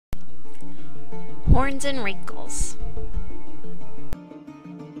Horns and Wrinkles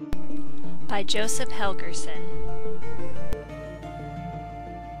by Joseph Helgerson.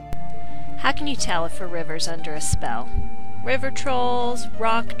 How can you tell if a river's under a spell? River trolls,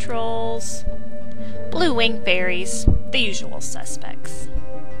 rock trolls, blue-winged fairies, the usual suspects.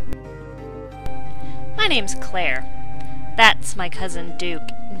 My name's Claire. That's my cousin Duke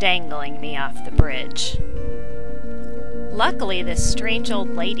dangling me off the bridge. Luckily, this strange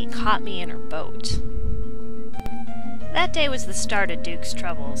old lady caught me in her boat. That day was the start of Duke's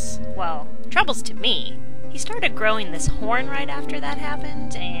troubles. Well, troubles to me. He started growing this horn right after that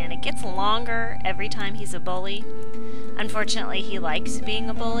happened, and it gets longer every time he's a bully. Unfortunately, he likes being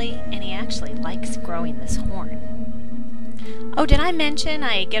a bully, and he actually likes growing this horn. Oh, did I mention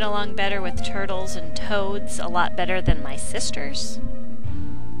I get along better with turtles and toads, a lot better than my sisters?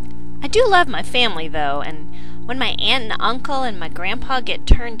 I do love my family, though, and when my aunt and uncle and my grandpa get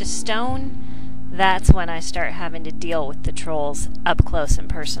turned to stone, that's when I start having to deal with the trolls up close and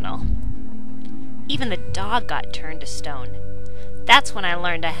personal. Even the dog got turned to stone. That's when I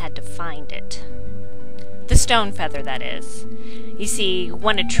learned I had to find it. The stone feather, that is. You see,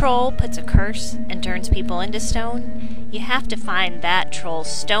 when a troll puts a curse and turns people into stone, you have to find that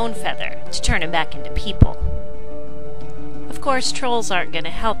troll's stone feather to turn him back into people. Of course, trolls aren't going to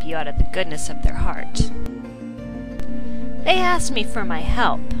help you out of the goodness of their heart. They asked me for my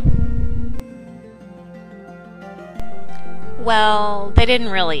help. Well, they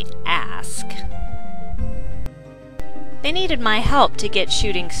didn't really ask. They needed my help to get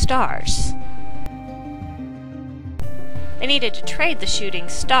shooting stars. They needed to trade the shooting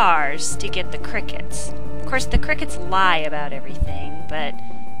stars to get the crickets. Of course, the crickets lie about everything, but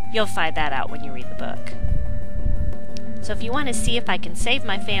you'll find that out when you read the book. So if you want to see if I can save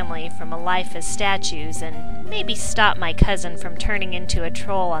my family from a life as statues and maybe stop my cousin from turning into a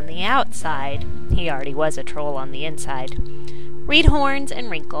troll on the outside, he already was a troll on the inside, read Horns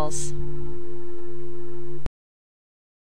and Wrinkles.